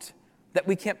want that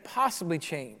we can't possibly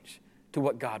change to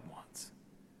what God wants?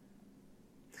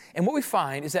 And what we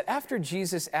find is that after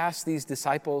Jesus asked these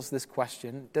disciples this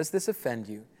question, does this offend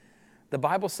you? The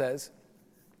Bible says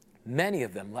many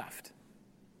of them left.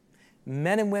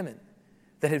 Men and women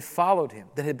that had followed him,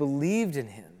 that had believed in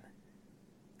him,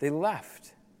 they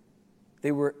left.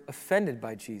 They were offended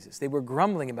by Jesus. They were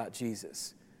grumbling about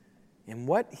Jesus. And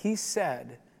what he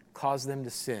said caused them to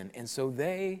sin. And so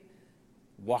they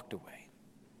walked away.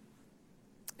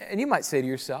 And you might say to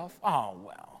yourself, oh,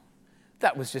 well,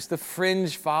 that was just the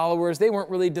fringe followers. They weren't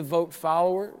really devout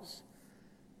followers.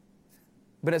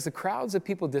 But as the crowds of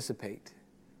people dissipate,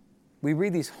 we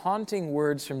read these haunting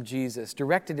words from Jesus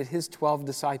directed at his 12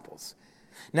 disciples.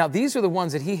 Now, these are the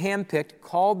ones that he handpicked,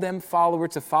 called them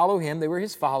followers to follow him. They were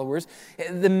his followers.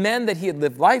 The men that he had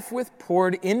lived life with,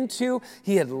 poured into,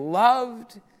 he had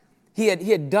loved. He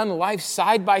had done life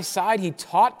side by side. He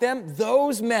taught them.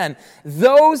 Those men,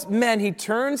 he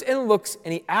turns and looks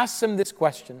and he asks them this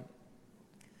question.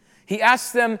 He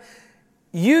asks them,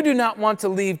 you do not want to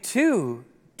leave too,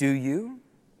 do you?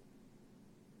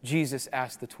 Jesus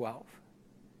asked the 12.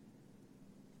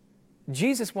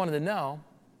 Jesus wanted to know,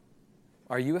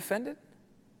 are you offended?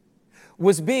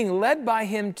 Was being led by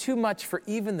him too much for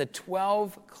even the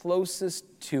 12 closest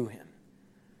to him?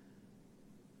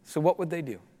 So what would they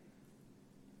do?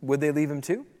 Would they leave him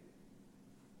too?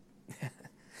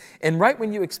 And right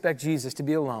when you expect Jesus to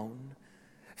be alone,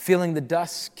 feeling the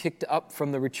dust kicked up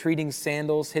from the retreating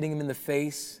sandals hitting him in the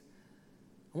face,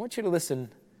 I want you to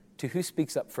listen to who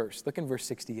speaks up first. Look in verse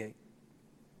 68.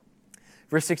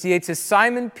 Verse 68 says,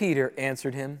 Simon Peter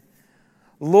answered him,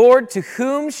 Lord, to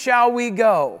whom shall we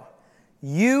go?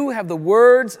 You have the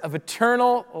words of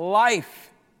eternal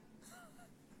life.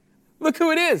 Look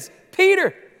who it is,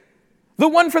 Peter, the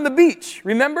one from the beach,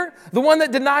 remember? The one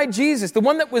that denied Jesus, the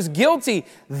one that was guilty.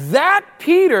 That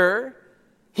Peter,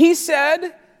 he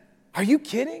said, are you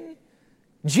kidding?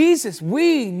 Jesus,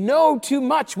 we know too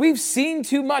much. We've seen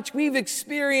too much. We've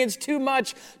experienced too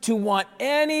much to want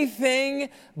anything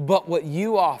but what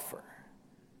you offer.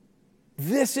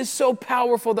 This is so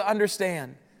powerful to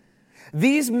understand.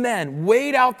 These men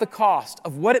weighed out the cost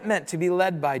of what it meant to be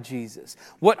led by Jesus,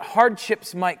 what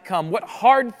hardships might come, what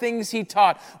hard things he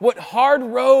taught, what hard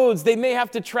roads they may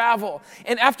have to travel.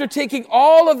 And after taking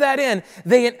all of that in,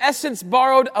 they in essence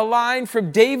borrowed a line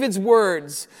from David's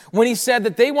words when he said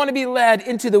that they want to be led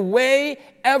into the way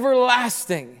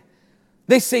everlasting.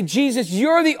 They say, Jesus,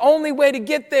 you're the only way to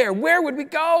get there. Where would we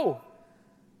go?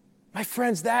 My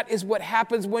friends, that is what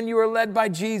happens when you are led by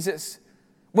Jesus.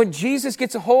 When Jesus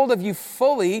gets a hold of you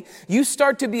fully, you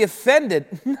start to be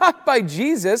offended, not by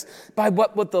Jesus, by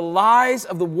what the lies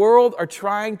of the world are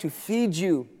trying to feed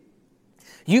you.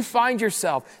 You find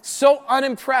yourself so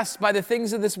unimpressed by the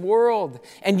things of this world,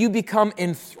 and you become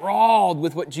enthralled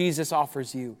with what Jesus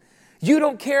offers you. You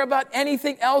don't care about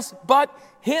anything else but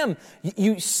him.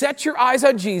 You set your eyes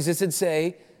on Jesus and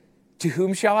say, to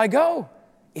whom shall I go,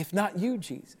 if not you,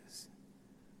 Jesus?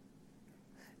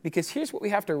 Because here's what we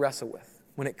have to wrestle with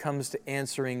when it comes to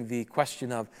answering the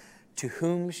question of, to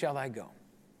whom shall I go?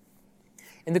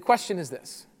 And the question is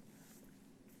this: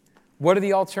 what are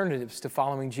the alternatives to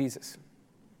following Jesus?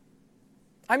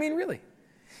 I mean, really.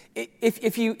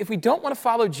 If we don't want to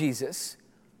follow Jesus,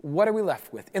 what are we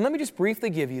left with? And let me just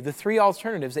briefly give you the three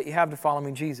alternatives that you have to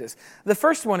following Jesus. The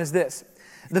first one is this.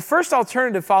 The first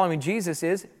alternative following Jesus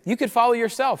is you could follow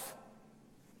yourself.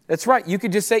 That's right. You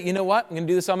could just say, you know what? I'm going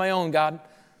to do this on my own, God.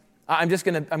 I'm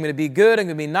going to be good. I'm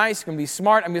going to be nice. I'm going to be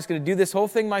smart. I'm just going to do this whole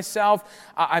thing myself.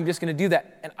 I'm just going to do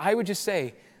that. And I would just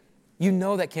say, you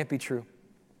know that can't be true.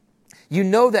 You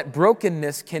know that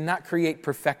brokenness cannot create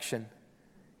perfection.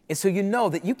 And so you know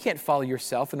that you can't follow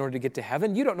yourself in order to get to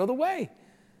heaven. You don't know the way.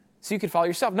 So you could follow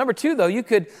yourself. Number two, though, you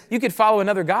could follow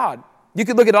another God. You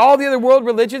could look at all the other world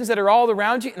religions that are all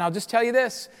around you, and I'll just tell you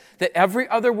this, that every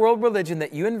other world religion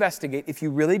that you investigate, if you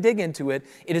really dig into it,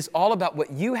 it is all about what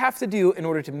you have to do in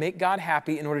order to make God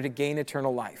happy, in order to gain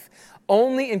eternal life.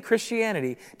 Only in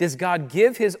Christianity does God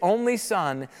give his only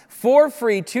Son for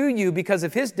free to you because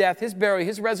of his death, his burial,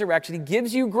 his resurrection. He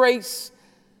gives you grace.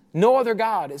 No other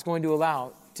God is going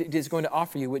to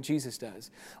offer you what Jesus does.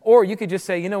 Or you could just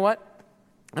say, you know what?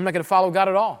 I'm not going to follow God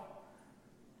at all.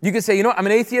 You could say, you know what? I'm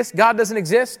an atheist. God doesn't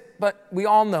exist. But we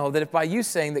all know that if by you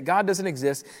saying that God doesn't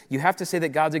exist, you have to say that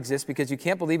God exists because you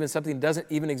can't believe in something that doesn't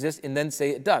even exist and then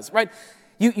say it does, right?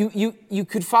 You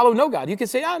could follow no God. You could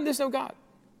say, there's no God.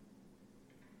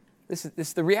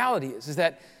 The reality is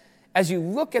that as you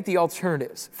look at the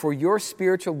alternatives for your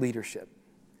spiritual leadership,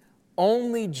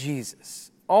 only Jesus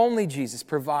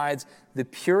provides the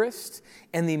purest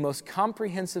and the most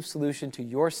comprehensive solution to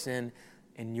your sin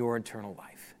and your eternal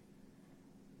life.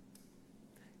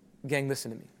 Gang, listen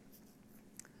to me.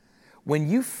 When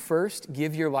you first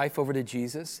give your life over to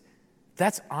Jesus,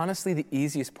 that's honestly the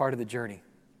easiest part of the journey.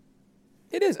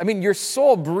 It is. I mean, your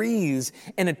soul breathes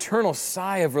an eternal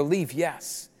sigh of relief,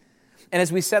 yes. And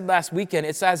as we said last weekend,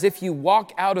 it's as if you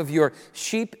walk out of your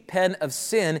sheep pen of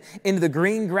sin into the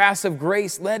green grass of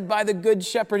grace led by the good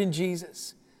shepherd in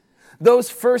Jesus.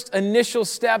 Those first initial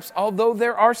steps, although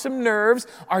there are some nerves,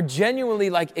 are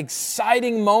genuinely like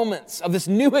exciting moments of this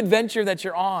new adventure that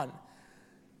you're on.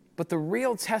 But the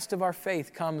real test of our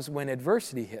faith comes when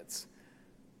adversity hits.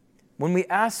 When we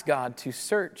ask God to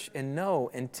search and know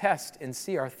and test and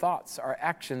see our thoughts, our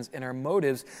actions, and our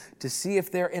motives to see if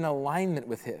they're in alignment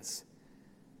with His.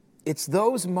 It's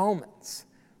those moments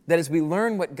that as we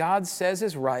learn what God says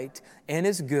is right and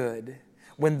is good,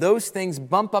 when those things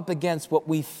bump up against what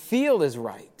we feel is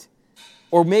right,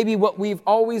 or maybe what we've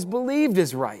always believed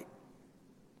is right.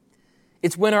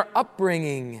 It's when our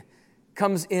upbringing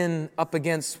comes in up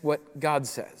against what God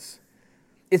says.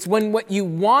 It's when what you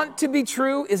want to be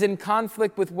true is in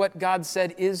conflict with what God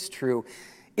said is true.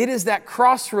 It is that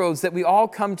crossroads that we all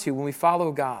come to when we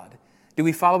follow God. Do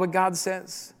we follow what God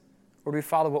says, or do we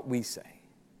follow what we say?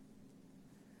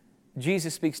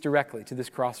 Jesus speaks directly to this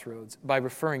crossroads by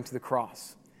referring to the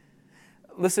cross.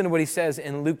 Listen to what he says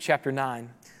in Luke chapter 9.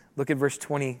 Look at verse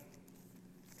 23.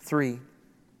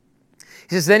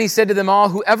 He says, "Then he said to them all,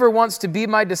 whoever wants to be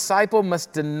my disciple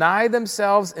must deny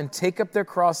themselves and take up their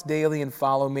cross daily and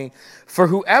follow me. For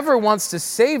whoever wants to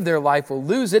save their life will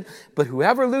lose it, but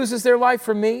whoever loses their life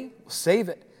for me will save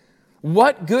it.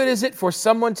 What good is it for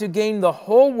someone to gain the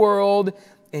whole world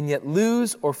and yet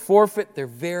lose or forfeit their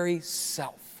very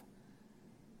self?"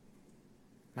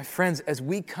 My friends, as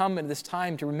we come into this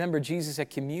time to remember Jesus at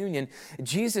communion,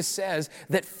 Jesus says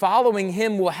that following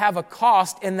him will have a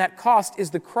cost, and that cost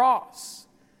is the cross.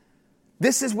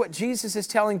 This is what Jesus is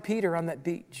telling Peter on that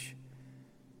beach.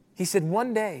 He said,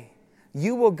 one day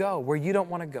you will go where you don't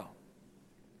want to go.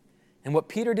 And what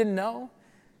Peter didn't know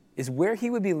is where he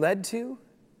would be led to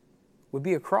would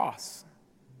be a cross,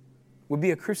 would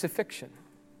be a crucifixion.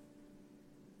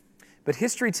 But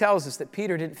history tells us that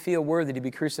Peter didn't feel worthy to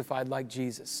be crucified like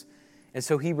Jesus. And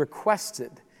so he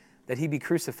requested that he be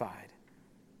crucified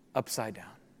upside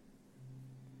down.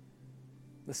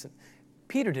 Listen,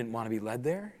 Peter didn't want to be led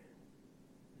there,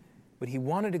 but he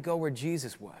wanted to go where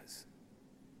Jesus was.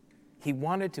 He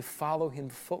wanted to follow him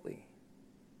fully.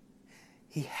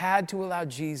 He had to allow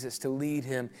Jesus to lead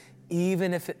him,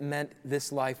 even if it meant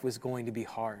this life was going to be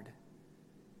hard.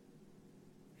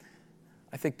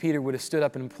 I think Peter would have stood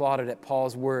up and applauded at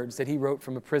Paul's words that he wrote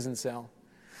from a prison cell.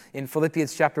 In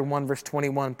Philippians chapter 1, verse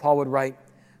 21, Paul would write,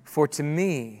 "For to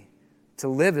me, to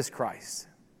live is Christ,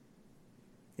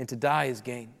 and to die is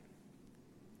gain."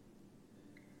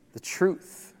 The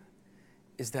truth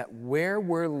is that where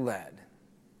we're led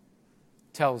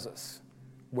tells us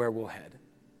where we'll head.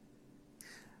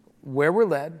 Where we're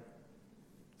led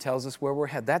tells us where we're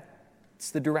headed.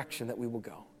 That's the direction that we will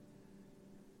go.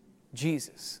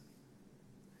 Jesus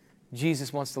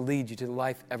wants to lead you to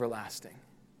life everlasting.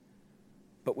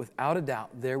 But without a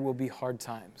doubt, there will be hard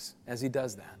times as he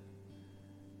does that.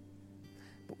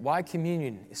 But why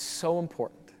communion is so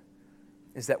important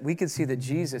is that we can see that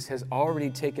Jesus has already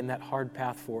taken that hard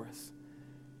path for us.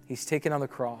 He's taken on the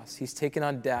cross. He's taken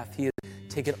on death. He has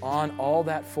taken on all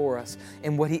that for us.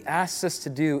 And what he asks us to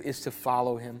do is to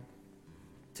follow him,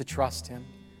 to trust him,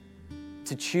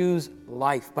 to choose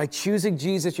life. By choosing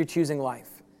Jesus, you're choosing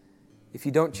life. If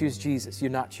you don't choose Jesus, you're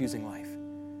not choosing life.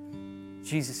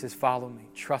 Jesus says, follow me,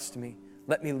 trust me,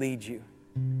 let me lead you.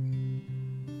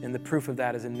 And the proof of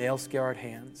that is in nail-scarred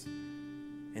hands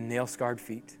and nail-scarred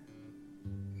feet.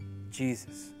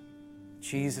 Jesus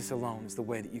alone is the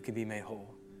way that you can be made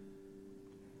whole.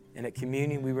 And at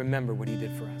communion, we remember what he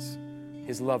did for us,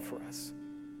 his love for us,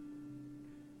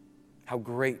 how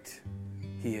great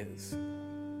he is.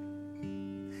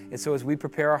 And so as we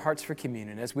prepare our hearts for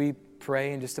communion, as we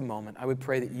pray in just a moment, I would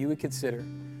pray that you would consider,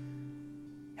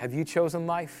 have you chosen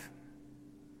life?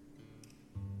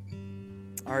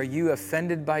 Are you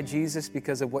offended by Jesus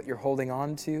because of what you're holding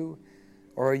on to?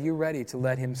 Or are you ready to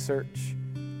let him search,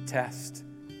 test,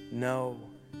 know,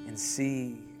 and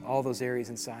see all those areas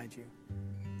inside you?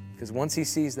 Because once he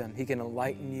sees them, he can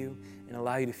enlighten you and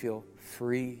allow you to feel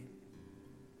free,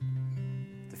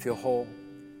 to feel whole,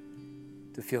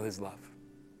 to feel his love.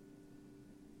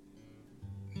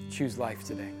 Choose life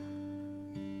today.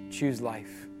 Choose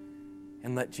life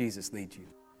and let Jesus lead you.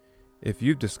 If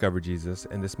you've discovered Jesus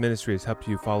and this ministry has helped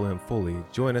you follow him fully,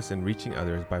 join us in reaching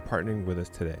others by partnering with us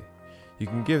today. You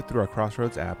can give through our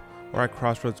Crossroads app or at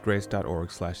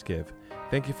crossroadsgrace.org/give.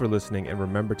 Thank you for listening, and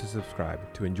remember to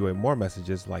subscribe to enjoy more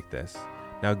messages like this.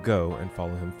 Now go and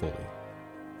follow him fully.